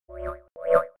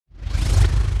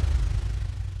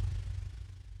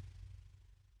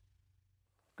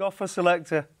Go for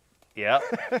selector. Yeah.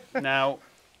 Now.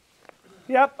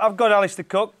 Yep, I've got Alistair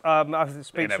Cook. I think it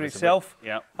speaks for itself.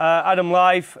 Yeah. Adam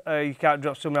Live, you can't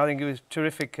drop someone. I think it was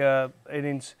terrific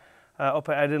innings up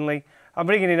at Headingley. I'm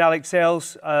bringing in Alex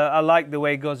Hales. I like the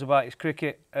way he goes about his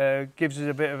cricket. Gives us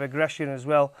a bit of aggression as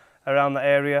well around that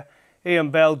area. Ian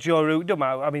Bell, Joe Root, don't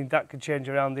matter. I mean, that could change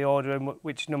around the order and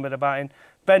which number they're batting.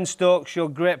 Ben Stokes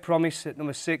showed great promise at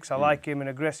number 6. I like him, an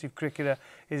aggressive cricketer.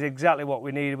 Is exactly what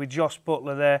we needed with Josh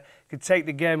Butler there. Could take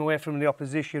the game away from the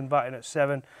opposition, batting at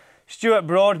 7. Stuart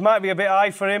Broad might be a bit high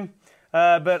for him,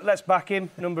 but let's back him,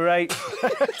 number 8. You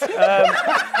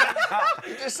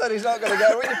just said he's not going to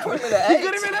go. When you put him in at 8. You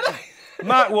got him in at 8.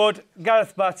 Mark Wood,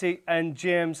 Gareth Batty and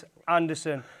James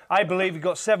Anderson. I believe you've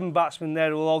got 7 batsmen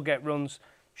there who will all get runs.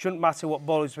 Shouldn't matter what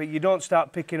bowlers, but you don't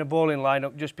start picking a bowling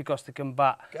lineup just because they can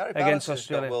bat against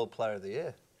Australia. Got World Player of the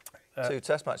Year 2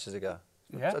 Test matches ago.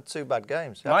 Yeah. Had 2 bad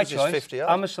games. My choice. 50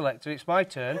 I'm a selector. It's my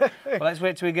turn. Well, let's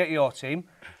wait till we get your team.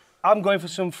 I'm going for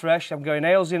some fresh. I'm going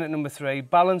Hales in at number 3.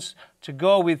 Balance to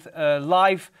go with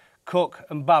Live, Cook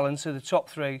and Balance are the top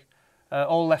 3.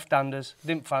 All left-handers.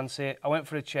 Didn't fancy it. I went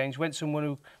for a change. Went someone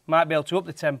who might be able to up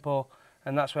the tempo,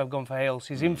 and that's where I've gone for Hales.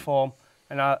 He's in form,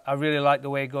 and I really like the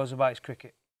way he goes about his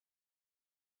cricket.